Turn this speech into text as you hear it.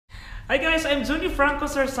Hi guys, I'm Junior Franco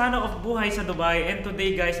Sarsano of Buhay sa Dubai, and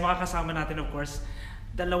today guys, makakasama natin of course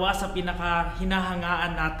dalawa sa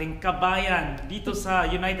pinaka-hinahangaan nating kabayan dito sa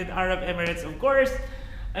United Arab Emirates. Of course,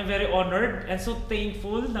 I'm very honored and so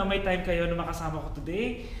thankful na may time kayo na makasama ko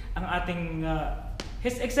today. Ang ating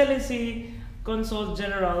His Excellency Consul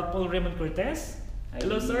General Paul Raymund CORTEZ.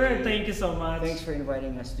 Hello sir, thank you so much. Thanks for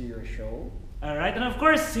inviting us to your show. Alright, and of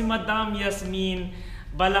course, si Madam Yasmin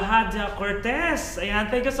Balajadia-Cortes.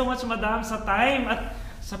 Ayan, thank you so much Madam sa time at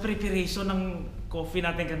sa preparation ng coffee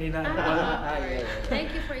natin kanina. Yeah.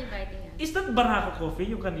 Thank you for inviting us. Is that Barako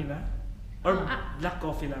coffee yung kanina? Or black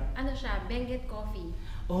coffee lang? Ano siya? Benguet coffee.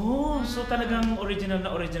 Oh, so talagang original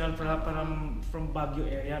from Baguio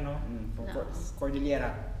area, no?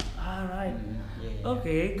 Cordillera. Alright. Yeah.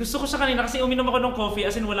 Okay. Gusto ko siya kanina kasi uminom ako ng coffee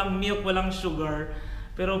as in walang milk, walang sugar.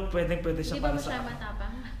 Pero pwede siya para sa... Di ba mo siya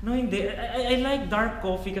matapang? No, hindi. I like dark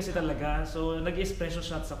coffee kasi talaga. So, nag-espresso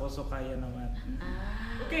shots ako. So, kaya naman.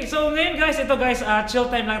 Okay, so ngayon guys, chill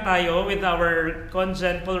time lang tayo with our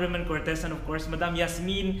ConGen Paul Raymund CORTEZ and of course, Madam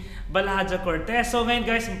Yasmin Balajadia-Cortes. So ngayon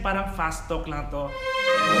guys, parang fast talk lang to.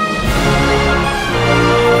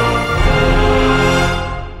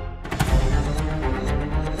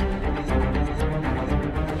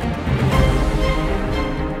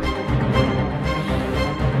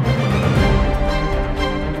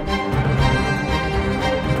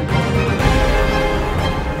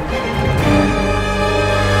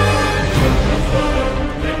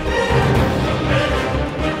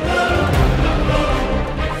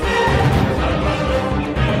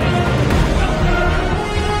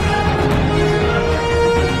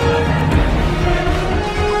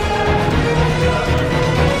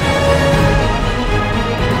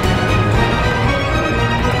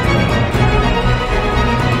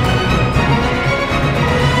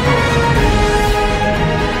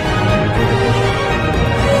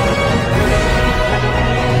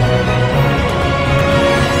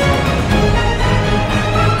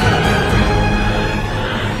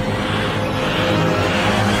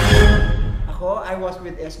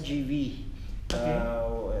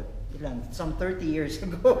 Some 30 years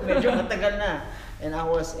ago, medyo matagal na. And I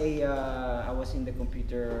was in the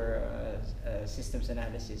computer systems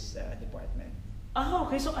analysis department. Ah,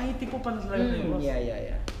 okay. So IT po pala talaga kayo?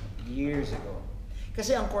 Yeah. Years ago.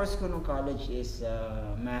 Kasi ang course ko nung college is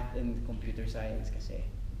math and computer science kasi.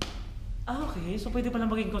 Ah, okay. So pwede pala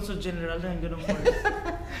maging consul general ng ganung course.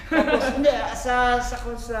 Tapos hindi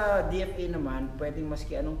sa DFA naman, pwedeng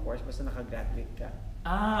maski anong course basta naka-graduate ka.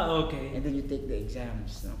 Ah, okay. And then you take the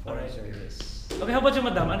exams for service. Okay, how about you,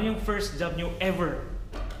 Madam? Ano yung first job niyo ever?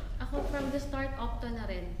 Ako from the start, opto na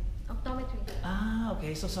rin. Optometry. Ah,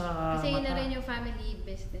 okay. So sa kasi yun na rin yung family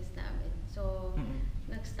business namin. So,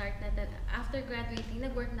 nag-start na after graduating,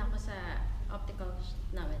 nag-work na ako sa opticals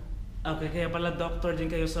namin. Okay, kaya pala doctor din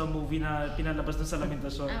kayo sa movie na pinalabas dun sa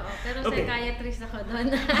Lamentasyon. Oo, pero psychiatrist ako doon.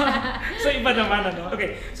 So iba naman ano.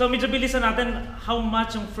 Okay, so medyo bilisan natin how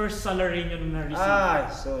much yung first salary nyo nung na-receive?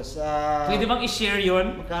 So sa... Pwede bang i-share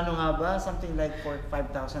yun? Magkano nga ba? Something like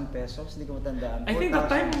 5,000 pesos, hindi ko matandaan. I think that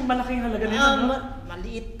time malaking halaga nila, no?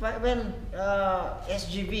 Maliit pa. Well,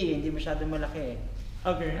 SGB, hindi masyadong malaki.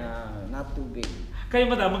 Okay. Not too big. Kayo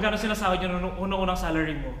Madam, magkano sinasahod nyo nung unang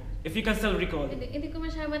salary mo? If you can still recall. Hindi ko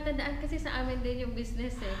masyadong matandaan kasi sa amin din yung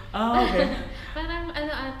business eh. Ah, okay. Parang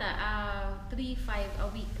ano ata, 3-5 a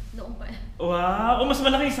week noong pa. Wow! O mas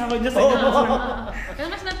malaki yung sahod niya sa inyo. Pero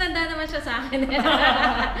mas matanda naman siya sa akin.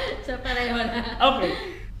 So pareho na. Okay.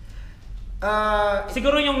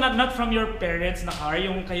 Siguro yung not from your parents na car,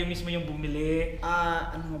 yung kayo mismo yung bumili.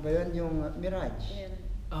 Ano ba yun? Yung Mirage.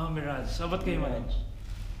 Ah, Mirage. So, ba't kayo Mirage?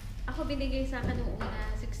 Ako binigay sa akin nung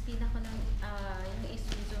una, 16 ako ng yung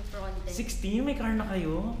Isuzu Frontex. 16? May car na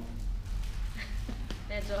kayo?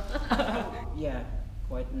 Medyo. Yeah,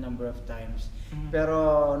 quite a number of times.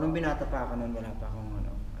 Pero nung binata pa ako noon, wala pa akong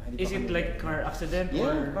ano. Is it like car accident?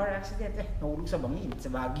 Yeah, car accident. Nahulog sa bangin,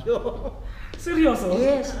 sa Baguio. Seryoso?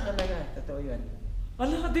 Yes, talaga. Totoo yun.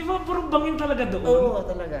 Wala, di ba? Puro bangin talaga doon? Oo,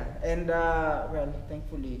 talaga. And well,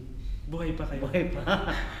 thankfully, buhay pa kayo. Buhay pa.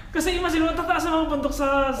 Kasi imagine mo, tataas ang mga bundok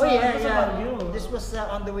sa Baguio. This was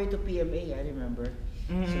on the way to PMA, I remember.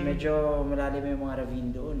 So medyo malalim yung mga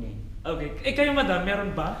ravine doon eh. Okay. Kayo Madam,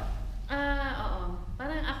 meron ba? Oo.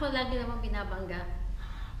 Parang ako lagi namang binabangga.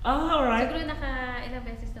 Alright. Siguro ilang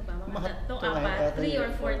beses na ba? Mga 3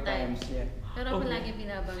 or 4 times. Yeah. Pero ako lagi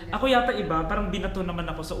binabangga. Ako yata iba, parang binato naman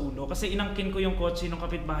ako sa ulo. Kasi inangkin ko yung kotse ng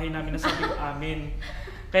kapitbahay namin na sabi ko amin.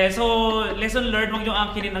 Kaya so, lesson learned, huwag nyo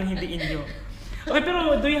angkinin ang hindi inyo. Okay,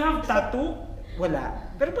 pero do you have tattoo? Wala.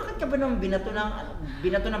 Pero bakit ka ba nang binato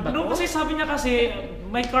ng bato? No, kasi sabi niya kasi,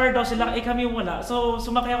 may car daw sila, kami wala. So,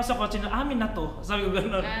 sumakay ako sa kotse na, amin na to. Sabi ko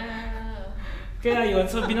gano'n. Kaya yun,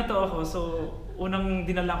 so binato ako. So, unang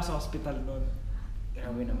dinala ako sa hospital noon.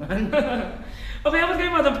 Grabe naman. Okay, ba't kayo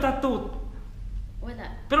madam tattoo? Wala.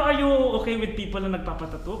 Pero are you okay with people na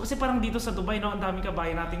nagpapatattoo? Kasi parang dito sa Dubai, no, ang daming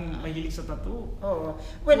kabayan nating mahilig sa tattoo. Oo.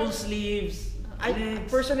 Full sleeves, legs.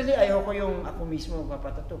 Personally, ayoko yung ako mismo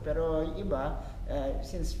magpapatattoo. Pero yung iba,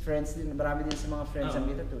 since friends din, marami din sa mga friends ang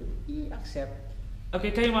may tattoo, i-accept.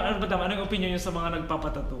 Okay, kayo madam, anong opinion niyo sa mga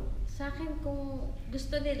nagpapatattoo? Sa akin, kung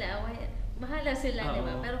gusto nila, bahala sila, di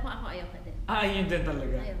ba? Pero kung ako, ayoko din. Ayun din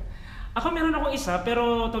talaga. Ayoko. Ako meron akong isa,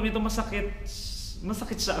 pero tawag nito masakit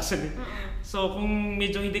siya actually. So kung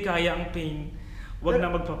medyo hindi kaya ang pain, wag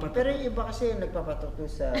na magpapatato. Pero yung iba kasi nagpapatato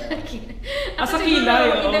sa... Ako sa siguro, kilay,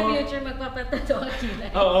 in the oo. future, magpapatato ang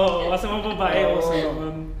kilay. Oo, kasi mga babae Oo. also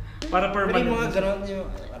naman. Para Pero permanent. yung mga ganon yung...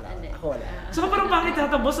 Wala. Hindi. Ako wala. So parang bakit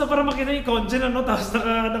tatabos na para makita yung ConGen ano, tapos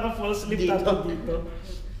naka full sleeve Dito. tattoo dito.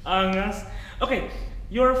 Angas. Okay,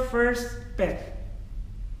 your first pet.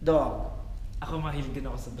 Dog. Ako mahilig din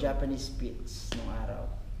ako sa dog. Japanese Spitz nung araw.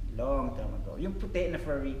 Long time ago. Yung puti na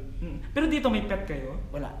furry. Pero dito may pet kayo?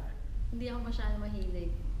 Wala. Hindi ako masyado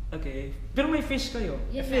mahilig. Okay. Pero may fish kayo?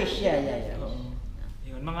 Yun Fish, lang. yeah. Oo.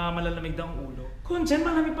 Yun, mga malalamig daw ang ulo. ConGen,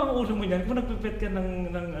 malamig pa ang ulo mo niyan kung nagpipet ka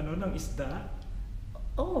ng isda.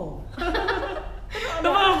 Oh.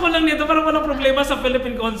 Naman ko lang nito, parang walang problema sa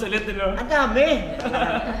Philippine Consulate, you know? Ang dami!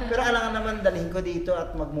 Pero alangan naman dalhin ko dito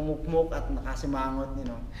at magmumukmuk at nakasimangot, you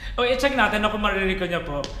know. Okay, check natin ako maririko niya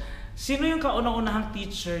po. Sino yung kaunang-unahang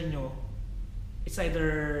teacher nyo? It's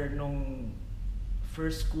either nung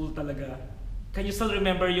first school talaga. Can you still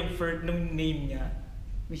remember yung first nung name niya?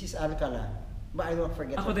 Mrs. Alcala. But I don't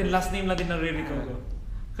forget. Ako din, last name lang din naririko ko.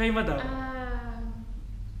 Kayo, madam?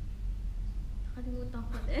 Nakalimutan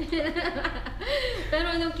ko din. Pero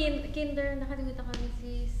nung kinder, nakalimutan ko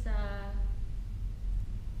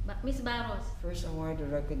Miss Barros. First award or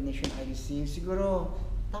recognition I received, siguro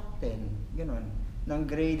top 10, gano'n. Ng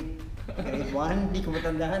grade 1, hindi ko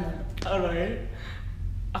matandaan. Alright.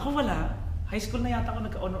 Ako wala. High school na yata ako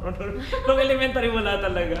nagka-honor. Nung elementary wala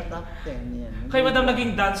talaga. Top 10, yan. Kayo madam,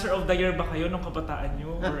 naging dancer of the year ba kayo nung kabataan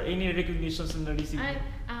nyo? Or any recognitions na na-receive?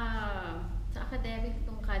 Sa academic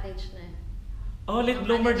nung college na. Oh, late Nung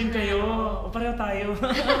bloomer college din na, kayo. oo. O pareho tayo.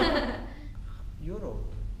 Europe.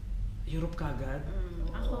 Europe kagad?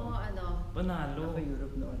 Ako, Panalo. Ako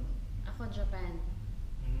Europe noon. ako Japan.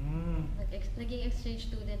 Naging exchange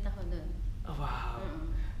student ako doon. Oh, wow.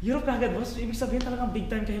 Europe kagad, boss? Ibig sabihin talagang big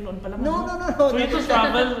time kayo noon pa lang. No. For you to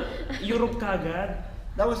travel Europe kagad?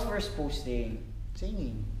 That was first posting.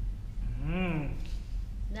 Singing.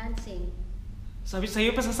 Dancing. Sabi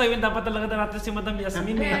sa'yo, pasasayawin dapat talaga natin si Madam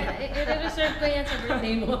Yasmin eh. I-reserve ko yan sa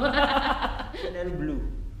birthday mo. Chanel Blue.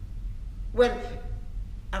 Well,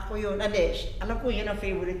 ako yun. Alam ko yun ang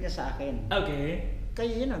favorite niya sa akin. Okay.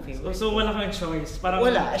 Kayo yun ang favorite. So wala kang choice. Parang,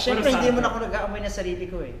 Wala. Siyempre, parang hindi sa mo akin. na ako nag-aamoy na sarili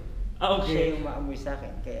ko eh. Okay. Siya yung maamoy sa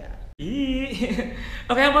akin. Kaya...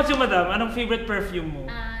 Okay, how about you, Madam? Anong favorite perfume mo?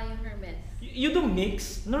 Yung Hermes. You do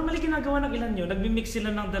mix? Normally ginagawa ng ilan yun. Nagmi-mix sila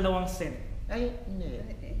ng dalawang scent. Ay, hindi.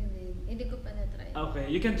 Hindi ko pa na-try. Okay,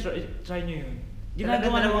 you can try nyo yun.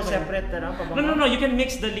 Ginagawa naman mo kayo. separate na No. You can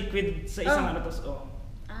mix the liquid sa isang tapos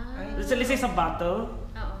Ay. Let's say sa bottle.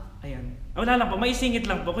 Oo. Ayan. Wala lang po, maisingit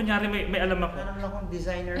lang po. Kunyari may alam ako. Alam lang akong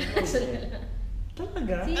designer clothes eh.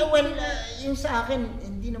 Talaga? Yung sa akin,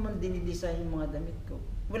 hindi naman dinidesign yung mga damit ko.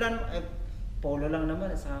 Wala naman, polo lang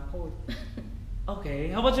naman at saka coat.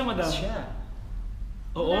 Okay. How about you, Madam? Siya.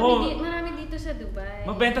 Oo. Marami dito sa Dubai.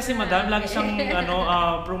 Mabenta si Madam. Lagi siyang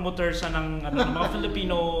promoter siya ng mga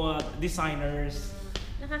Filipino designers.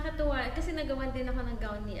 Nakakatuwa kasi nagawan din ako ng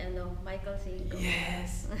gown ni Michael Cinco.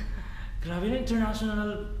 Yes. Grabe na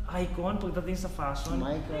international icon pagdating sa fashion.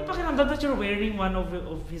 Michael. Ay, pakiramdam that you're wearing one of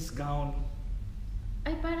his gown.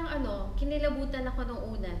 Ay parang kinilabutan ako nung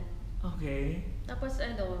una. Okay. Tapos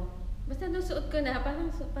basta nung suot ko na, parang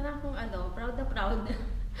akong proud na proud.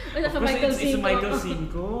 Wala Of ka course, Michael it's Cinco. Michael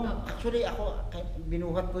Cinco. Oo. Actually, ako,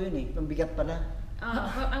 binuhat ko yun eh. Pambigat pala.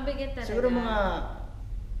 Ang bigat talaga. Siguro mga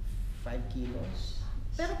 5 kilos.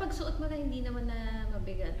 Pero pag suot mo na, hindi naman na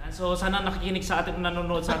mabigat. So sana nakikinig sa atin,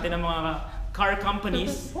 nanonood sa atin ng mga car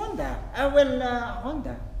companies. Honda.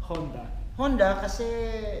 Honda. Honda kasi,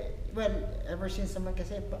 ever since naman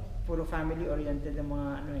kasi, puro family-oriented ang mga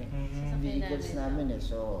vehicles namin eh.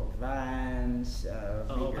 So, vans,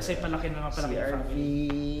 Kasi palaki na nga palaki yung CRV, family.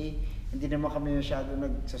 hindi naman kami masyado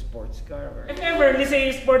nag-sports car. If ever, let's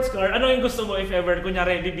say sports car, ano yung gusto mo if ever,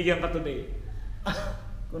 kunyari, bibigyan ka today?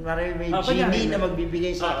 Kunwari may Kunyari genie na. na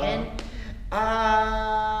magbibigay sa akin,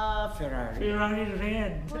 Ferrari. Ferrari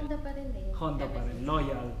red. Honda pa rin eh. Honda pa rin,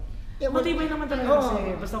 loyal. Yeah, Matibay naman talaga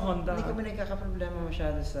kasi basta Honda. Hindi kami nagkakaproblema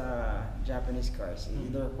masyado sa Japanese cars,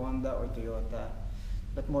 either Honda or Toyota.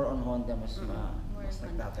 But more on Honda, mas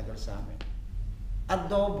nagtatagal sa amin.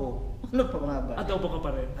 Adobo. Ano pa nga ba? Adobo ka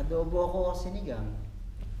pa rin. Adobo ako sinigang.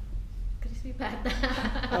 Crispy pata.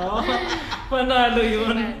 Oo, panalo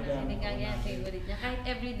yun. Sinigang yan, favorite niya. Kahit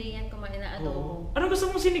everyday yan kumain na adobo. Ano gusto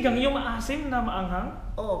mong sinigang? Yung maasim na maanghang?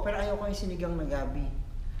 Oo, pero ayoko yung sinigang na gabi.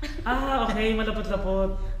 Okay,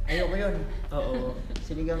 malapot-lapot. Ayoko yun. Oo.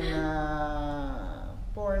 Sinigang na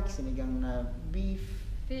pork, sinigang na beef,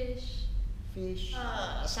 Fish.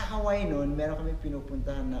 Sa Hawaii noon, meron kami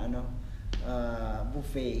pinupuntahan na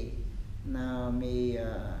buffet na may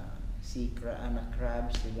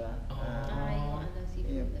crabs, diba? Yung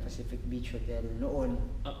seafood. Yung Pacific Beach Hotel noon.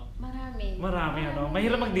 Marami,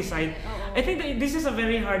 Mahirap mag-decide. Oo. I think that this is a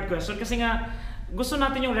very hard question kasi nga gusto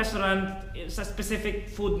natin yung restaurant sa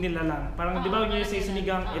specific food nila lang. Parang di ba yung say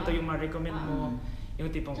sinigang, ito yung ma-recommend mo,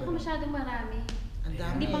 yung tipong Tsaka masyadong marami. Ang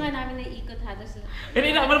dami. Hindi pa nga namin naiikot halos.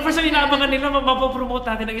 First time inaabangan nila, mapapromote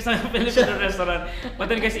natin ng isang Filipino restaurant. But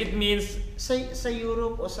then guys, it means Sa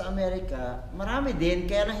Europe o sa Amerika, marami din,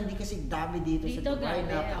 kaya lang hindi kasi dami dito sa Dubai.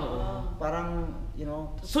 Parang,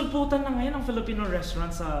 sulputan na ngayon ang Filipino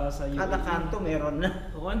restaurant sa UAE. kada kanto meron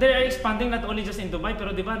na. And they are expanding not only just in Dubai,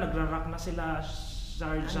 pero di ba nagra-rock na sila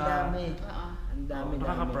Sharjah. Ang dami.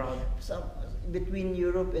 Nakaka-proud. Between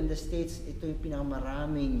Europe and the States, ito yung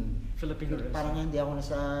pinakamaraming Filipino restaurant. Parang hindi ako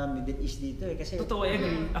nasa Middle East dito kasi Totoo, I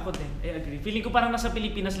agree. Ako din, I agree. Feeling ko parang nasa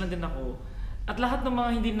Pilipinas lang din ako. At lahat ng mga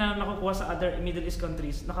hindi na nakukuha sa other Middle East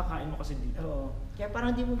countries, nakakain mo kasi dito. Oo. Kaya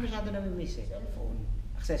parang hindi mo masyado nami-miss eh. Cellphone.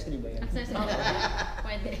 Accessory ba yan? Accessory.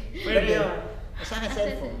 Pwede. Pero yun, sa akin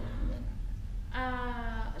cellphone.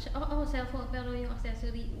 Cellphone, pero yung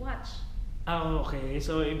accessory, watch. Okay.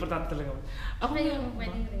 So, importante talaga. Ako yung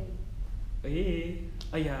wedding ring.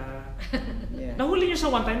 Yeah. Nahuli niyo siya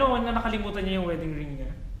one time, no? Na nakalimutan niya yung wedding ring niya.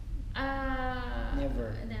 Never.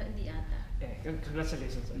 Hindi ata.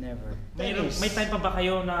 Congratulations. Never. May time pa ba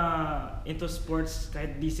kayo na into sports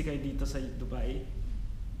kahit busy kayo dito sa Dubai?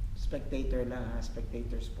 Spectator lang ha,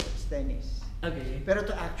 spectator sports, tennis. Okay. Pero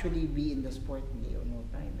to actually be in the sport, hindi, no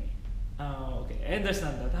time eh. Okay. I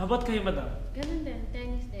understand that. How about kayo, madam? Ganun din,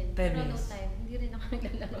 tennis din. Pero no time, hindi rin ako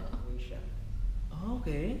naglalaro. Croatia.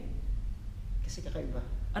 Okay. Kasi kakaiba.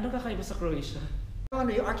 Ano kakaiba sa Croatia?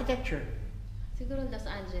 Yung architecture? Siguro Los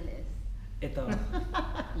Angeles. Ito.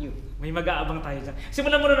 You. May mag-aabang tayo dyan.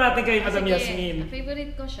 Simulan muna natin kay Madam Yasmin.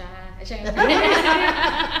 Favorite ko siya.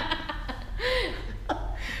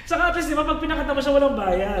 Saka at least, di ba, pag pinakanta mo siya, walang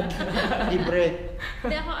bayad. Libre.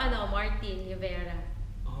 Hindi ako, Martin Rivera.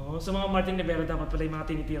 So mga Martin Rivera dapat pala yung mga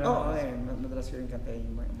tinitira. Madalas ko rin kantahin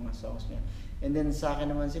yung mga songs niya. And then sa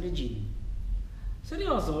akin naman si Regine.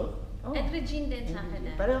 Seryoso? At Regine din sa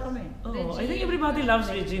akin. Pareho kami. I think everybody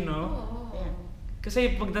loves Regine, no? Yeah.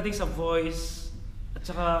 Kasi pagdating sa voice, at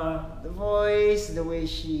saka The voice, the way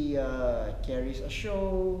she carries a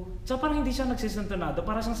show. So parang hindi siya nagsisintonado,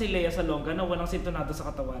 parang siyang si Lea Salonga na walang sintonado sa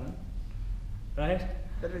katawan. Right?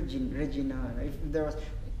 But Regine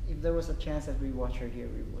if there was a chance that we watch her here,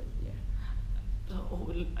 we would, yeah.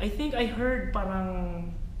 I think I heard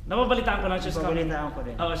parang nababalitaan ko lang she's coming. Nababalitaan ko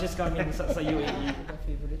rin. She's coming sa UAE. The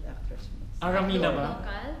favorite actress mo? Aramina ba?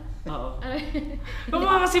 Local? Oo.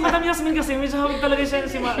 Mga kasi Madam Yasmin kasi medyo hawig talaga siya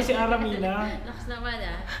si Aramina. Lakas naman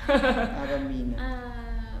Aramina.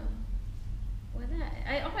 Wala.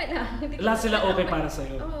 Ay, okay lang. Lahat sila okay para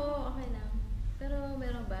sa'yo? Oo, okay lang. Pero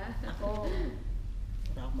meron ba? Ako,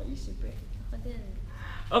 wala akong maisip eh. Ako din.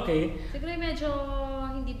 Okay. Siguro medyo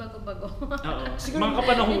hindi bago-bago. Oo. Mga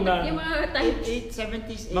kapanahunan. Yung mga types.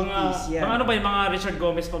 70s, 80s Mga ano ba yung mga Richard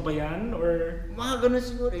Gomez pa ba yan? Or mga ganun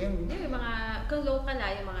siguro yan. Hindi, yung mga, kung local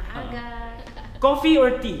yung mga aga. Coffee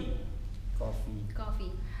or tea?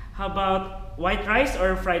 Coffee. How about white rice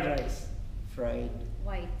or fried rice? Fried.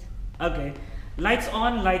 White. Okay. Lights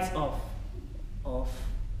on, lights off. Off.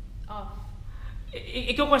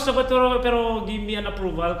 Ikaw question ko pero give me an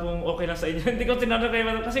approval kung okay lang sa inyo. Hindi ko tinanong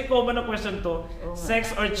kayo kasi common na question to.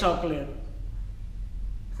 Sex or chocolate?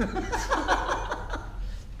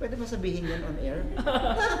 Pwede ba sabihin yan on air?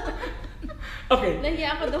 Okay.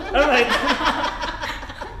 Nahiya ako doon. Alright.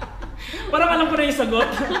 Parang alam ko na yung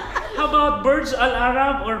sagot. How about Burj Al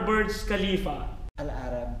Arab or Burj Khalifa? Al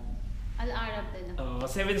Arab. Al Arab din ako.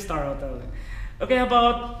 7-star hotel. Okay, how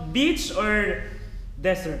about beach or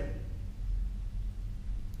desert?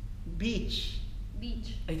 Beach.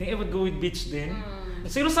 I think I would go with beach din.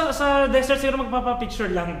 Siguro sa desert siguro magpapa-picture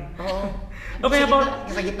lang. Oo. Okay, about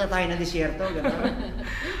sa gitna tayo ng disyerto, gano'n.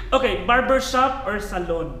 Okay, barbershop or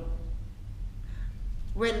salon?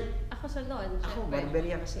 Well, Ako salon, ako, syempre.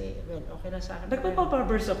 barberia kasi, well, okay lang sa akin.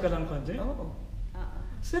 Nagpapa-barbershop ka lang, ConGen? Oo. Oo.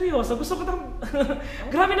 Seryoso? Gusto ko tang...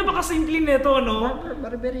 Grabe na ba kasimple nito, no?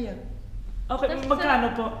 Barberia. Okay, Tapos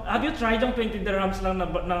magkano po? Have you tried yung 20 dirhams lang na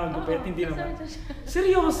gupit? Hindi naman.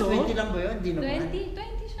 Seryoso? 20 lang ba yun? Hindi naman.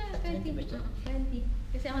 20 siya, 20 ba 20. siya?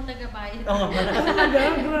 20. Kasi ako taga-bayad. Oo, Talaga?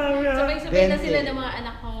 Grabe. ah. Sabay-sabay na 20. sila ng mga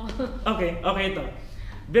anak ko. Okay ito.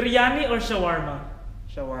 Biryani or shawarma?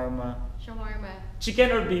 Shawarma. Shawarma. Chicken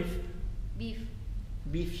or beef? Beef.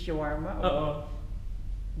 Beef shawarma? o Oo.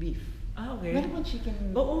 Beef. Okay. Meron bang chicken?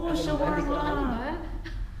 Oo, Ano, shawarma. hindi ko alam. Ano ba?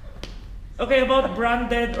 Okay, about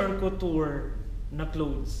branded or couture na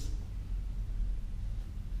clothes?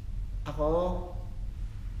 Ako,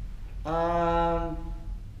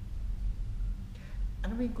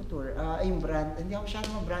 ano ba yung couture? Yung brand. Hindi ako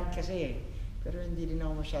masyadong brand kasi eh. Pero hindi din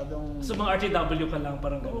ako masyadong... So mga RTW ka lang,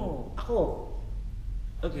 parang gano'n? Oo, ako.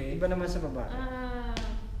 Okay. Iba naman sa babae.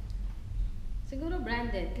 Siguro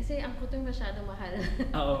branded. Kasi ang couture masyadong mahal.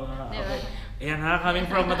 Oo nga. Diba? Okay. Ayan ha, coming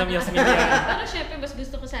from Madam Yasmin yan. Pero syempre mas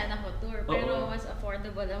gusto ko sana couture. Pero Oo. mas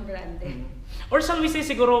affordable ang branded. Or shall we say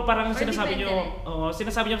siguro parang Or sinasabi depende nyo,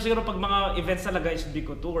 sinasabi nyo siguro pag mga events talaga it should be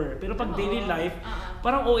couture. Pero pag Oo. daily life, Oo.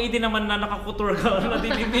 parang OA din naman na naka-couture ka on a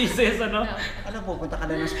daily basis, ano? Ano po, punta ka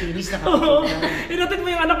lang ng Spinis na Oo. kapatid. Inatid mo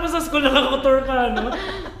yung anak mo sa school, naka-couture ka, no?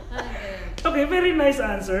 Okay. Okay, very nice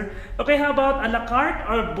answer. Okay, how about a la carte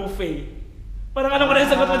or buffet? Parang ano mo na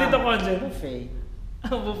yung sagot mo dito, ConGen? Buffet.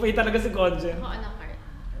 Buffet talaga si ConGen. Ako anak cart.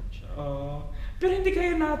 Pero hindi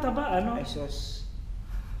kayo nataba, ano? Ay, sus.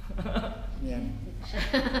 Yan.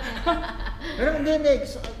 Pero hindi.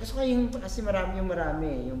 Gusto ko yung, kasi marami,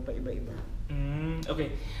 yung paiba-iba.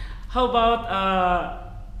 Okay. How about,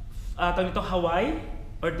 tawag nito, Hawaii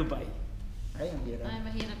or Dubai? Ay, ang hirap. Ay,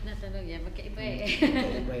 mahirap na talaga yan. Magkaiba eh.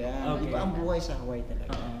 Iba yan. Okay. Iba ang buhay sa Hawaii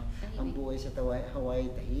talaga. Oo. Ang buhay sa Hawaii,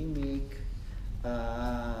 tahimik,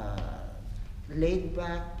 laid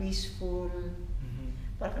back, peaceful.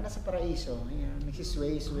 Parang ka nasa paraiso. Ayan,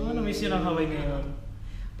 nagsisway. Na-miss yun ang Hawaii ngayon.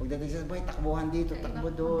 Pagdating sa Dubai, takbuhan dito, takbo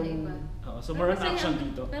doon. Iba. So more on Masaya- action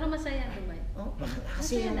dito. Pero masaya ang Dubai. Oh,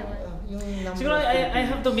 kasi Masaya naman. yung number Siguro of I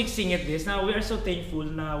have to Filipinos. mixing it this. Now we are so thankful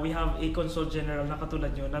na we have a consul general na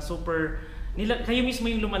katulad nyo na super kayo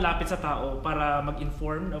mismo yung lumalapit sa tao para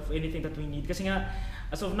mag-inform of anything that we need. Kasi nga,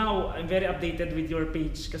 as of now, I'm very updated with your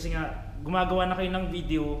page kasi nga gumagawa na kayo ng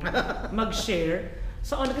video, mag-share.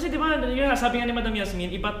 So, kasi di ba, yun nga, sabi nga ni Madam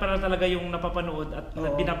Yasmin, iba't para talaga yung napapanood at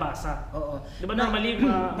Oo. binabasa. Oo. Di ba normally,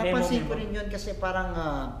 mga napansin ko memo. rin yun kasi parang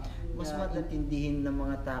mas matintindihin ng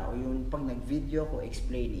mga tao yung pag nag-video ko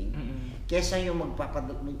explaining kesa yung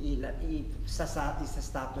sa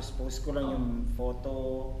status post ko lang yung photo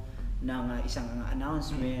ng isang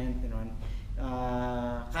announcement,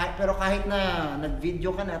 pero kahit na nag-video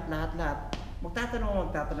ka na at lahat-lahat,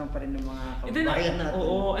 magtatanong pa rin ng mga kababayan natin.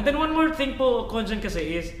 Oo. And then one more thing po, ConGen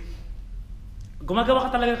kasi is, gumagawa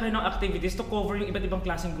ka talaga kayo ng activities to cover yung iba't ibang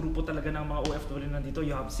klaseng grupo talaga ng mga OFW nandito.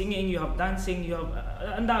 You have singing, you have dancing, you have,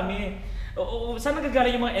 ang dami. Saan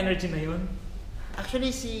nagagaling yung mga energy na yun? Actually,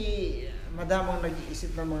 si Madam ang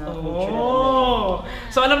nag-iisip ng mga culture.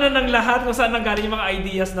 So alam na ng lahat kung saan nanggaling yung mga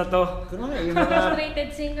ideas na to. Kuno nga, yung mga... Frustrated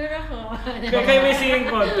singer ako. Kayo may singing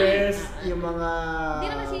contest. yung mga... Hindi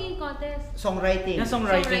naman singing contest. Songwriting. Yeah,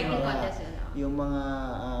 songwriting. Songwriting contest yun. Yung mga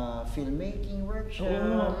filmmaking workshop,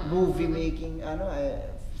 Oo. movie making,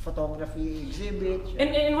 photography exhibit.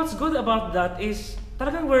 And what's good about that is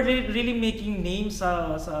talagang we're really making names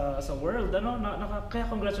sa world, ano? Kaya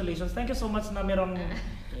congratulations. Thank you so much na merong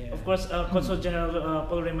of course Consul General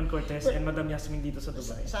Paul Raymund Cortez and Madam Yasmin dito sa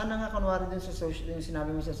Dubai. Sana nga kunwari dun sa social, yung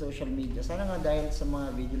sinabi mo sa social media, sana nga dahil sa mga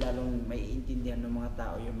video lalong may intindihan ng mga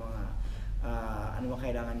tao yung mga ano ba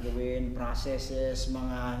kailangan gawin, processes,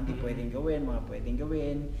 mga hindi pwedeng gawin, mga pwedeng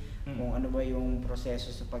gawin, kung ano ba yung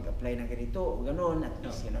proseso sa pag-apply ng ganito o gano'n, at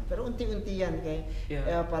least yun. Pero unti-unti yan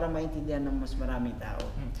para maintindihan ng mas maraming tao.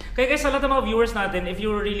 Kaya guys, sa lahat ng mga viewers natin, if you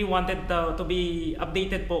really wanted to be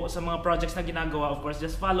updated po sa mga projects na ginagawa, of course,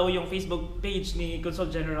 just follow yung Facebook page ni Consul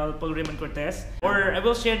General Paul Raymond Cortez, or I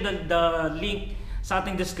will share the link sa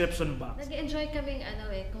ating description box. Nag-enjoy kaming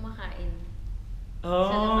kumakain. Sa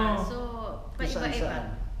Oh. labas. So, Saan-saan?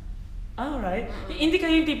 paiba-iba. Alright. Hindi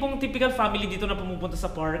kayo yung tipong typical family dito na pumupunta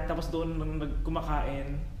sa park tapos doon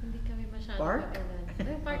kumakain. Hindi kami masyado Park?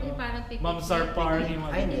 magkaroon. Park yung parang picnic. Mamsar Park, yung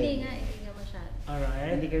mga Ay, Hindi nga masyado.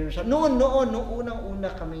 Alright. Hindi kami masyado. Noon, nung unang-una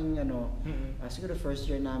kaming siguro first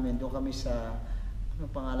year namin, doon kami sa, ano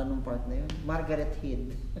pangalan ng park na yun? Margaret Head.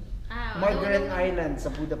 Margaret Island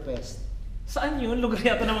sa Budapest. Saan yun? Lugar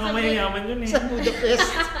yata ng mga mayayaman yun eh. Sa Budapest.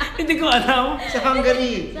 Hindi ko alam. Sa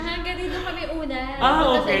Hungary. Sa Hungary doon kami una. Ah,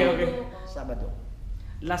 Punta okay, sa okay. Europe. Sabado.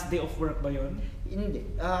 Last day of work ba yun? Hindi.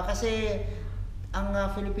 Kasi ang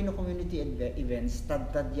Filipino community events,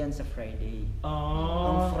 tad-tad yan sa Friday.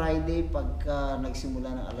 Oh. Ang Friday, pagka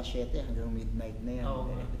nagsimula ng alas 7 hanggang midnight na yan.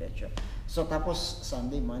 Oo. Diretso. So tapos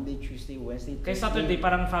Sunday, Monday, Tuesday, Wednesday, Kay Thursday. Saturday,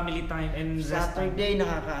 parang family time and rest time. Saturday,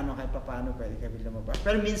 nakakaano kahit paano pwede kami lumabas.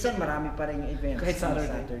 Pero minsan marami pa rin events. Kahit ng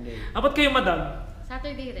Saturday. Apat kayo, madam?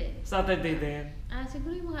 Saturday rin. Saturday din.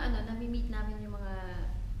 Siguro yung mga nami-meet namin yung mga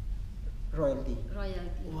Royalty.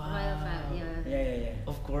 royalty. Wow. Royal family. Yeah.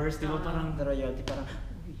 Of course, di ba parang... The royalty parang,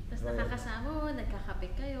 Tapos royalty. nakakasama mo, nagkakape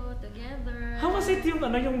kayo together. How was it yung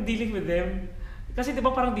dealing with them? Kasi di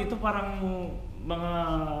ba parang dito parang mga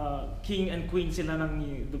king and queen sila ng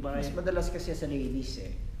Dubai. Mas madalas kasi sa ladies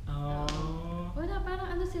eh. Oh. Wala,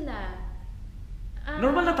 parang ano sila.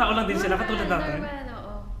 Normal na tao lang din sila, katulad natin? Normal,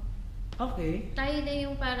 oo. Okay. Tayo na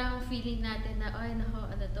yung parang feeling natin na, ay nako,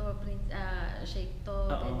 ano to, prince, shake to,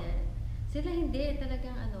 Oo. ganyan. Sila hindi,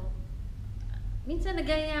 talagang minsan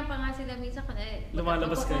nagaya pa nga sila, minsan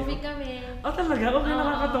Lumalabas kayo? magko-coffee kami. Oh, talaga? Okay, Oo.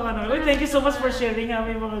 nakakatawa naman. Uy, thank you so much for sharing ha.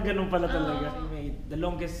 May mga ganun pala Oo. talaga. The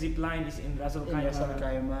longest zip line is in Ras Al Khaimah. Sa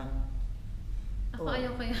Khaimah. Ako Oo.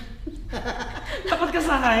 ayoko yan. Takot ka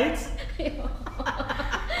sa heights?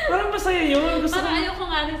 Parang masaya yun. Gusto Parang ko- ayoko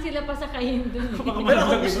nga rin sila pasakayin dun. Baka Pero ako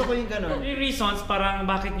malaglag gusto yun. ko yung ganun. Yung reasons parang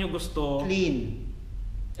bakit nyo gusto. Clean.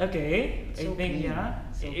 Okay. I So think, clean. yeah.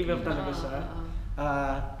 So Iba clean. talaga Oo, siya.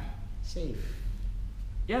 oo. Safe.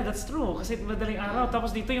 Yeah, that's true. Kasi madaling araw. Tapos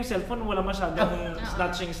dito yung cellphone, wala masyadong Oo.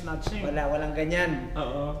 snatching. Walang ganyan.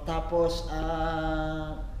 Oo. Tapos,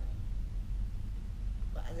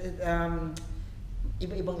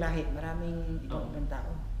 iba-ibang lahi. Maraming ibang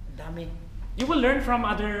tao. Ang dami. You will learn from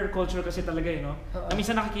other culture kasi talaga, no? Oo. Na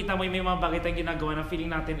minsan nakikita mo yung may mga bagay tayong ginagawa na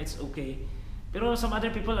feeling natin it's okay. Pero some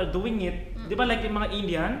other people are doing it. Di ba like yung mga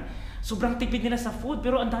Indian, sobrang tipid nila sa food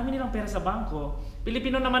pero ang dami nilang pera sa bangko.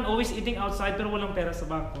 Pilipino naman always eating outside pero walang pera sa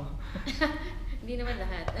bangko. Hindi naman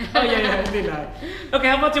lahat. Oh yeah, hindi lahat. Okay,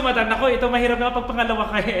 how about you, madam? Nako, ito mahirap na pag pangalawa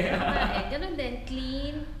ka eh. Ganun din,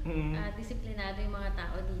 clean, Mm. disiplinado yung mga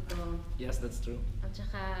tao dito. Yes, that's true. At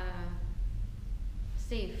saka,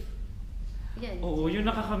 safe. Yan. Oo, yun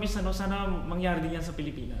nakakamiss, ano, sana mangyari din yan sa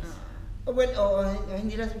Pilipinas.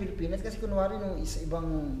 Hindi lang sa Pilipinas kasi kunwari nung isa ibang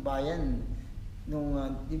bayan nung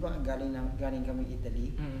di ba galing kami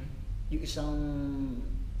Italy, yung isang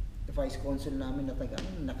vice consul namin na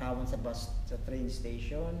nakawan sa train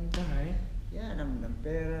station. Okay. Yan, ng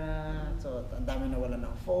pera. So, ang dami nawala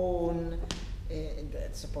ng phone.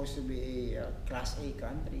 It's supposed to be a Class A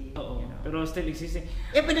country. Oo, you know. pero still existing.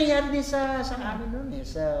 Pinangyari din sa amin noon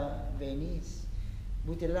sa Venice.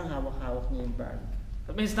 Buti lang hawak-hawak niya yung bag.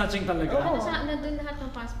 May snatching talaga. Oo. Nandun lahat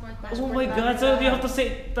ng passport. Oh my God, so you have to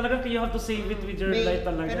say, talaga you have to save it with your life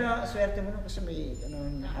talaga. Pero swerte mo nun kasi may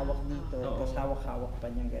hawak dito, Oo. tapos hawak-hawak pa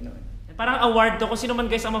niyang gano'n. Parang award to, kung sino man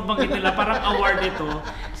guys ang magbanggit nila, parang award ito.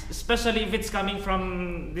 Especially if it's coming from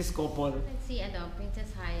this couple. Let's see,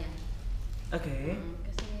 Princess Haya. Okay.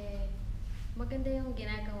 Kasi maganda yung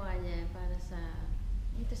ginagawa niya para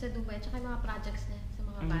dito sa Dubai, tsaka yung mga projects niya sa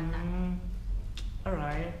mga bata.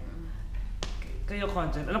 Alright. Kayo,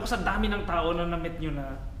 ConGen, alam ko sa dami ng tao na na-meet nyo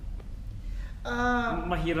na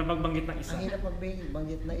mahirap magbanggit ng isa. Ang hirap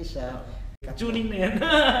magbanggit na isa. Tuning na yan.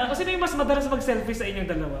 Kasi na yung mas madalas mag-selfie sa inyong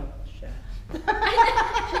dalawa? Siya.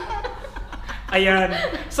 Ayan.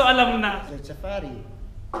 So alam mo na. Desert Safari.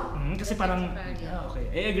 Kasi parang, Safari. okay,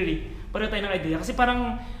 I agree. Pareho tayo ng idea. Kasi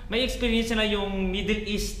parang may experience na yung Middle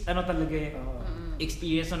East, talaga eh.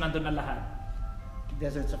 Experience na nandun na lahat.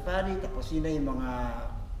 Desert Safari, tapos yun na yung mga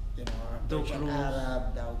Dow Burj Al Cruise. Arab,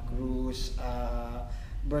 Dow Cruise,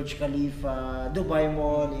 Burj Khalifa, Dubai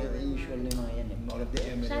Mall, usual na yung mga yan, Mall of the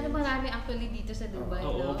Emirates. Masyado marami actually dito sa Dubai,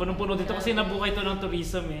 Oo, no? punong-puno dito kasi nabuhay to ng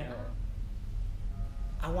tourism eh.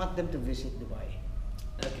 I want them to visit Dubai.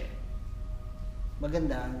 Okay.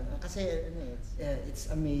 Maganda kasi it's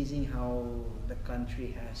amazing how the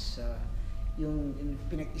country has yung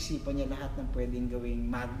pinag-isipan niya lahat ng pwedeng gawing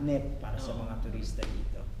magnet para sa Oo. mga turista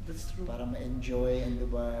dito. That's true. Para ma-enjoy ang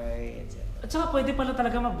Dubai, etc. At saka pwede pala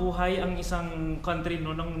talaga mabuhay ang isang country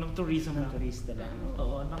ng tourism Ng na. turista lang.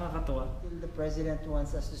 Oo, nakakatuwa. Until the president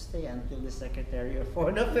wants us to stay, until the secretary of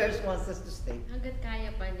foreign affairs wants us to stay. Hanggat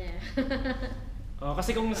kaya pa niya.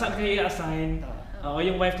 Kasi kung saan kayo i-assign,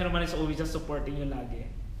 yung wife nyo naman is always just supporting you lagi.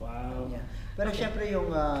 Wow. Yeah. Pero Okay. syempre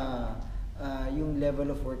yung level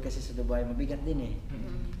of work kasi sa Dubai mabigat din eh.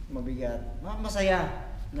 Mabigat. Masaya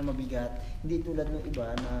na mabigat. Hindi tulad ng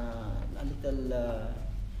iba na a little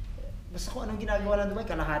basta kung anong ginagawa ng Dubai,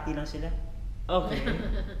 kalahati lang sila. Okay.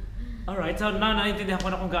 Alright, so naintindihan ko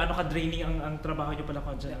na kung gaano ka-draining ang trabaho nyo pala,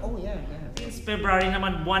 ConGen. Oh yeah. Since February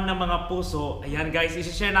naman, buwan ng mga puso, ayan guys,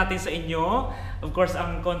 isi-share natin sa inyo, of course,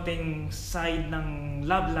 ang konting side ng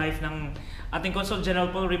love life ng ating Consul General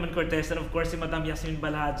Paul Raymund Cortez and of course si Madam Yasmin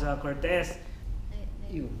Balajadia-Cortes.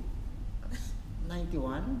 You.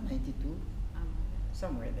 91, 92,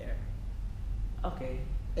 somewhere there. Okay.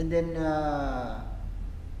 And then,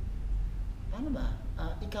 ano ba?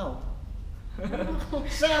 Ikaw. I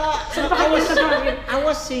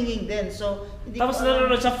was singing then, so tapos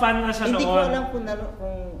nanonood siya, fan na siya hindi noon. ko alam kung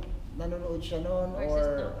nanonood siya noon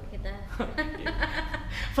or kita.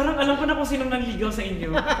 Parang alam ko na kung sinong nanligaw sa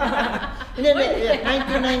inyo. Hindi,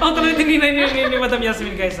 1990. Oh, tuloy tinignan niyo ni Madam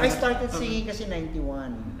Yasmin guys. I started singing kasi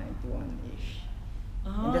 91-ish.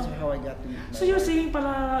 And that's how I got to meet my So you're wife. singing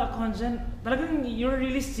pala, ConGen, talagang you're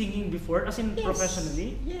really singing before, as in Yes.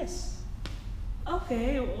 professionally? Yes.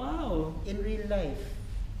 Okay, wow. In real life.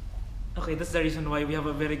 Okay, that's the reason why we have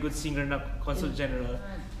a very good singer na Consul General.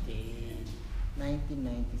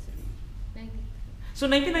 1993. So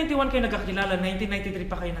 1991 kayo nagkakilala, 1993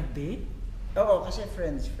 pa kayo nag-date? Oo, kasi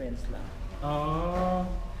friends lang. Oh.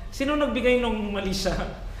 Sino nagbigay nung mali siya?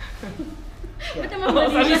 Ba't Yeah. naman mali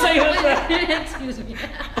Sabi siya? sa'yo siya. Excuse me.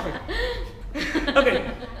 Okay.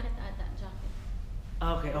 Ata, jacket.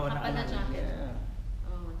 Okay, oh, Kapal na naalala. jacket. Yeah.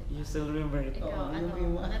 Oh, diba? You still remember it? Ikaw, Oo, ano,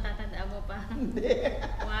 yung natatandaan mo pa? Hindi.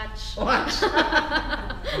 Watch. Watch.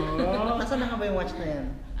 Oh. Nasaan na nga ba yung watch na yan?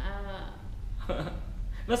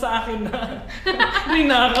 Nasa akin na. Hindi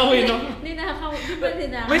nakakaw no? Ninakaw. Di ba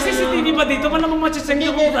ninakaw? May CCTV pa dito, malamang machicheck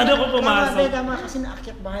nyo kung saan ako pumasok. Tama, kasi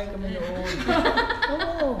naakyat bahay kami noon.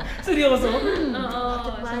 Oo. Seryoso? Oo,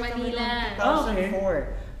 Naakyat sa bahay kami Manila. noon,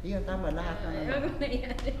 2004. Yun, tama, lahat na Ayaw naman. na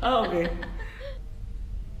yan. Ah, okay.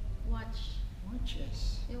 Watch. Watches.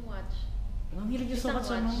 Yung watch. Ang hilig nyo sa Isang watch,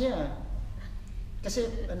 watch. ano? Yeah. Kasi,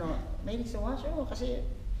 mahilig sa watch. Oo, kasi,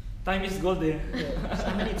 Time is gold eh.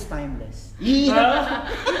 sa amin it's timeless. Ah.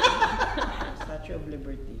 Statue of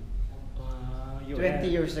Liberty. Wow, 20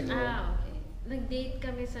 years ago. Okay. Nag-date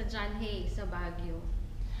kami sa John Hay sa Baguio.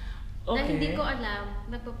 Na Okay. hindi ko alam,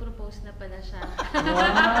 nagpo-propose na pala siya.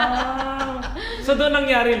 Wow! So doon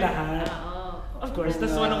nangyari lahat. Oo. Of course,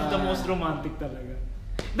 that's one of the most romantic talaga.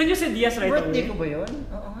 Then you said yes right Birthday away? ko ba yun?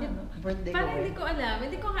 Oo nga, no? Birthday ko Parang ba hindi yun? ko alam.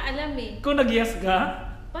 Hindi ko nga alam eh. Kung nag-yes ka?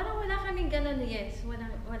 Parang wala kaming ganon yes.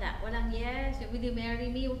 Walang yes. Will you marry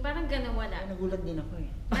me? Parang ganon wala. Ay, nagulat din ako eh.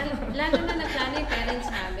 Lalo na nagplano yung parents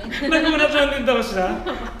namin. Nagulat lang din daw siya.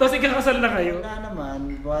 Tapos ikakasal na kayo? Wala naman,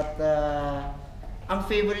 but ang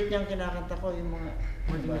favorite niyang kinakanta ko yung mga,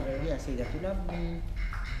 diba? Yeah, Say That You Love Me.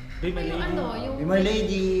 Be my Yung lady. ano, yung Be My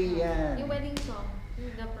Lady, yan. Yung wedding song.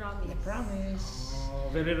 Yung The Promise. I Promise. Oh,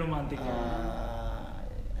 very romantic.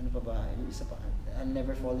 Ano pa ba? Yung isa pa. I'll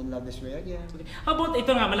never fall in love this way again. How about ito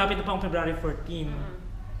nga, malapit na pa ang February 14.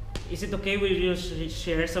 Is it okay will you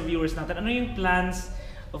share sa viewers natin? Ano yung plans,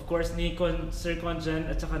 of course, ni Sir ConGen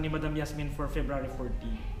at saka ni Madam Yasmin for February 14?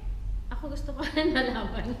 Ako gusto ko na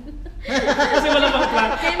nalaman. Kasi wala pang plan.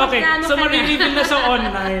 Kaya Okay, magplano so ka na. marireveal na siya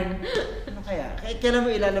online. Ano kaya? Kailan mo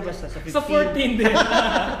ilalabas na? Sa 15? Sa 14 din.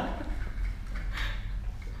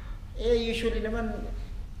 Usually naman,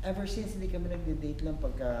 ever since hindi kami nagde-date lang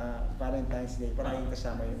pagka Valentines Day, parang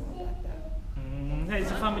kasama yung mga bata. It's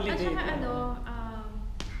a family At date. saka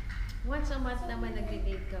once a month naman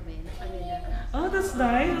nagde-date kami na kanila. Oh, that's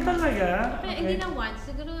nice. Talaga? Kaya hindi lang once,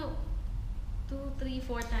 siguro 2, 3,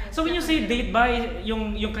 4 times. So when you say date ba,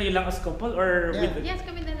 yung kayo lang as couple or Yeah. with... Yes,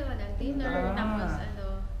 kami dalawa lang. Dinner, tapos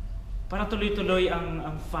Para tuloy-tuloy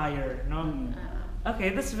ang fire, no? Okay,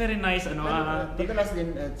 that's very nice. Madalas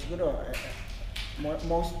din, siguro,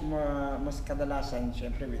 mas kadalasan,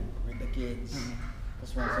 syempre, with the kids.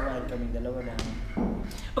 Tapos once a while, kaming dalawa lang.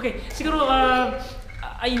 Okay, siguro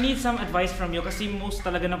I need some advice from you kasi most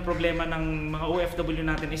talaga ng problema ng mga OFW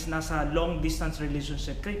natin is nasa long distance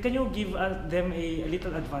relationship. Can you give them a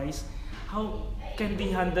little advice? How can they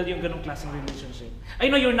handle yung ganong klaseng relationship? I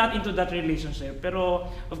know you're not into that relationship, pero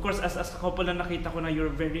of course as a couple na nakita ko na you're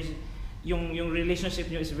very yung relationship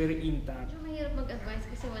nyo is very intact. medyo mahirap mag-advise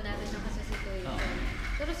kasi wala rin ako sa situation.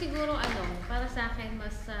 Pero siguro para sa akin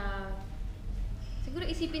mas siguro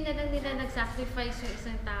isipin na lang nila nag-sacrifice yung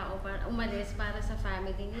isang tao para umalis para sa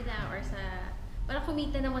family nila or para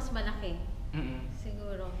kumita na mas malaki.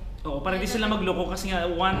 Siguro. Oo, para hindi sila magloko kasi nga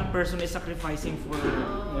one person is sacrificing for the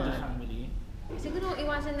family. Siguro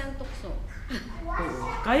iwasan ng tukso.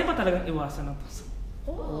 Kaya ba talagang iwasan ng tukso?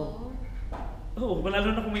 Oo. Oo,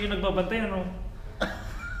 lalo na kung may yung nagbabantay, ano?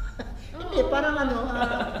 Hindi, parang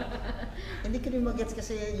hindi ko rin mag-gets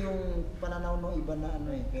kasi yung pananaw ng iba na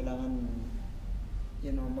kailangan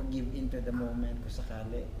mag-give into the moment kung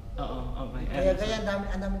sakali. Oo, okay. Kaya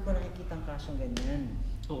ang dami ko nakikita ang kasong ganyan.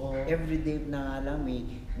 Oo. Everyday na nga lang may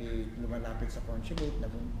lumalapit sa consulate na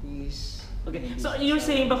buntis. Okay. So you're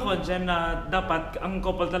saying ba, ConGen, na dapat ang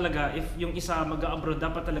couple talaga, if yung isa mag-abroad,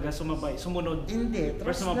 dapat talaga sumunod? Hindi,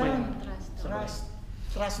 trust lang.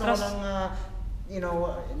 Trust na walang,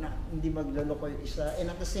 hindi magloloko yung isa. And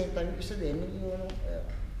at the same time, yung isa din,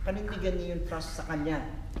 panindigan niya yung trust sa kanya.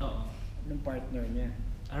 Oo. Ng partner niya.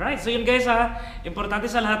 Alright, so yun guys importante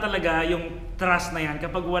sa lahat talaga yung trust na yan.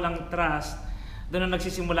 Kapag walang trust, doon na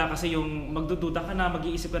nagsisimula kasi yung magdududa ka na,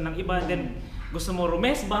 mag-iisip ka ng iba, then gusto mo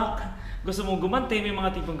rumes back, gusto mo gumante, may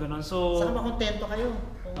mga tipong ganon. So, saka makontento kayo.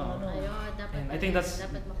 Ayun, dapat. I think that's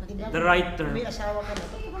dapat makontento. the right term. May asawa ka na,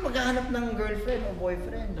 dapat maghahanap ng girlfriend o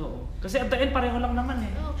boyfriend. Oo. Kasi at the end, pareho lang naman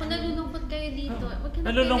eh. Kung nalulungkot kayo dito, maghanap kayo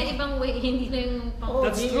Nalulungkot. na ibang way, hindi na yung pang...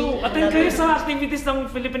 That's true. Attend kayo sa activities ng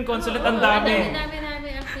Philippine Consulate, ang dami. Dami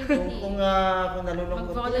activity. Kung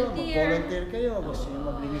nalulungkot kayo, mag-volunteer kayo, gusto nyo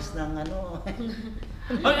maglinis ng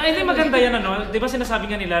I think maganda yan, di ba sinasabi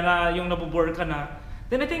nga nila na yung nabubore ka na,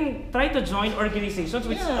 then I think try to join organizations,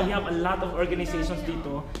 which we have a lot of organizations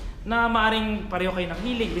dito, na maaring pareho kayo ng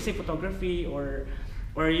hilig, let's say photography, or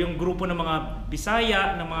yung grupo ng mga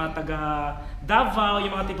Bisaya, ng mga taga Davao,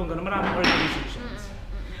 yung mga tipong gano'n, maraming organizations.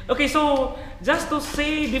 Okay, so just to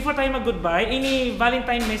say, before tayo mag-goodbye, any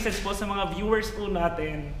Valentine message po sa mga viewers po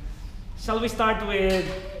natin. Shall we start with,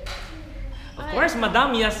 of course,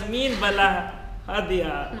 Madam Yasmin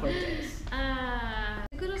Balajadia-Cortes.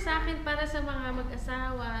 Siguro sa akin, para sa mga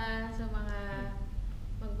mag-asawa, sa mga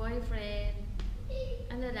mag-boyfriend,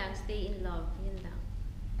 stay in love, yun lang.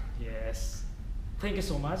 Yes. Thank you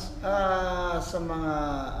so much. Sa mga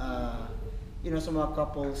sa mga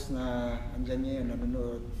couples na andyan ngayon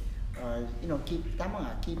nanonood,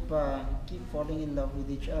 keep falling in love with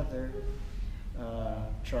each other,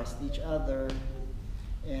 trust each other,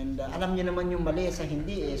 and alam niyo naman yung mali sa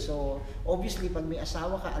hindi eh. So obviously pag may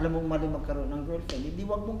asawa ka, alam mong mali magkaroon ng girlfriend, hindi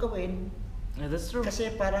wag mong gawin. Yeah, that's true.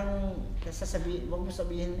 Kasi parang wag mo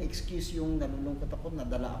sabihin excuse yung nalulungkot ako,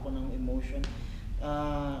 nadala ako ng emotion.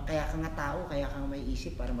 Kaya ka nga tao, kaya ka may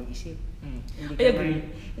isip para mag-isip.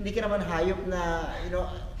 Hindi ka naman hayop na,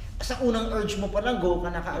 sa unang urge mo pa lang, go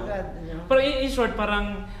ka na kaagad. Pero in short,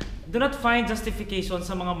 parang do not find justification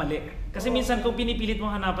sa mga mali. Kasi minsan kung pinipilit mo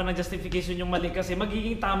hanapan ng justification yung mali kasi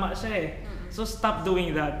magiging tama siya eh. So stop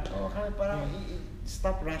doing that. Parang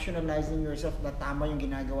stop rationalizing yourself na tama yung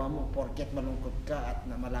ginagawa mo porket malungkot ka at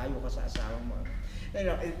na malayo ka sa asawa mo.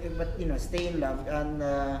 But stay in love and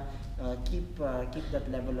keep that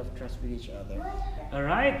level of trust with each other.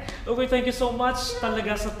 Alright. Okay, thank you so much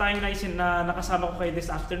talaga sa time na nakasama ko kayo this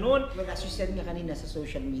afternoon. Well, as you said nga kanina sa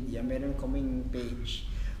social media, meron kaming page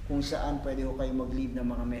kung saan pwede ko kayo mag-leave ng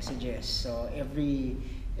mga messages. So every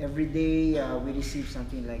day we receive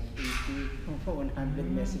something like 80 or 100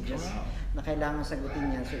 messages na kailangan sagutin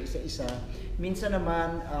niya. So isa-isa. Minsan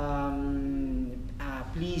naman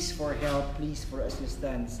please for help, please for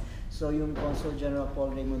assistance. So yung Consul General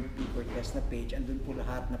Paul Raymund P. CORTEZ na page, andun po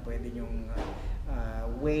lahat na pwede yung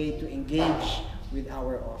way to engage with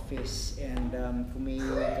our office. And kung may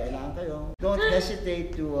kailangan kayo, don't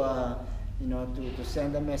hesitate to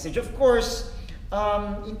send a message. Of course,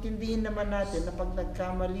 intindihin naman natin na pag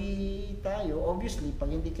nagkamali tayo, obviously, pag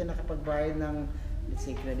hindi ka nakapagbayad ng, let's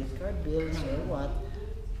say, credit card bills or what,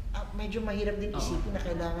 medyo mahirap din isipin na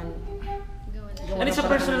kailangan. And it's a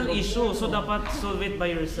personal issue, so dapat solve it by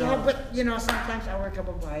yourself. Yeah, but sometimes our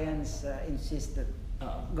kababayans insist that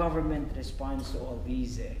government responds to all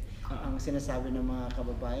these. Ang sinasabi ng mga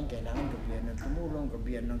kababayan, kailangan gobyerno tumulong,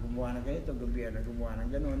 gobyerno gumawa ng ganito, gobyerno gumawa ng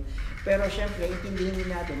ganun. Pero syempre, intindihin din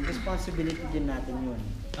natin, responsibility din natin yun.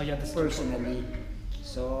 Personally.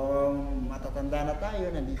 So, matatanda na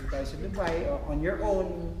tayo, nandito tayo sa Dubai, on your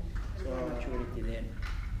own, so maturity din.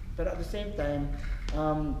 Pero at the same time,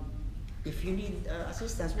 if you need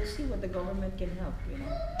assistance, we'll see what the government can help.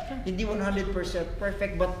 Hindi 100%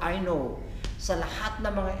 perfect, but I know sa lahat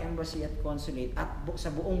ng mga embassy at consulate at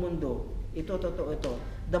sa buong mundo, ito,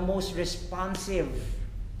 the most responsive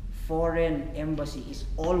foreign embassy is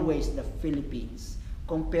always the Philippines.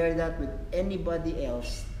 Compare that with anybody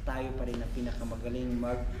else, tayo pa rin ang pinakamagaling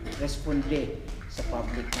mag-responde sa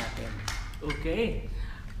public natin. Okay.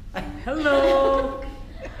 Hello!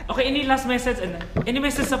 Okay, any last message? Any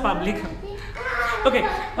message sa public? Okay,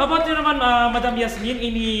 how about you naman, Madam Yasmin,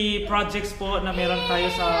 any projects po na meron tayo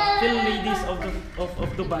sa Phil Ladies of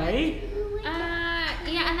Dubai?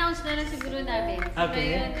 I-announce na lang siguro namin.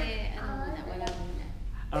 Okay. Ngayon, wala muna.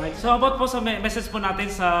 Alright, so how about po sa message po natin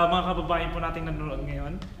sa mga kababayan po nating nanonood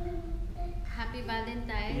ngayon? Happy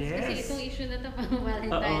Valentines. Yes. Kasi itong issue na to pang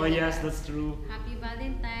Valentines. Oo, yes, that's true. Happy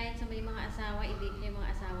Valentines sa may mga asawa, i-date niyo yung mga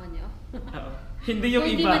asawa niyo. Oo. Hindi yung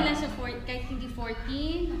Kung iba. Hindi man lang sa kahit hindi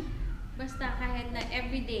 14, basta kahit na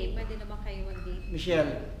everyday, pwede naman kayo mag-date.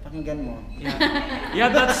 Michelle, pakinggan mo.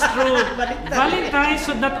 Yeah, that's true. Valentine's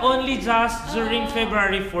should not only just during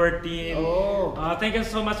February 14. Oh. Thank you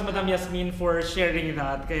so much, Madam Yasmin, for sharing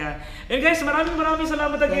that. Kaya, and guys, maraming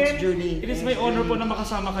salamat again. Thanks, Julie. It is my honor po na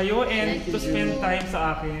makasama kayo and Thank to you, spend Julie. time sa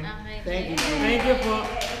akin. Okay. Thank you. Thank you po.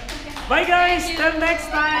 Bye guys! Till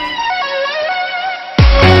next time!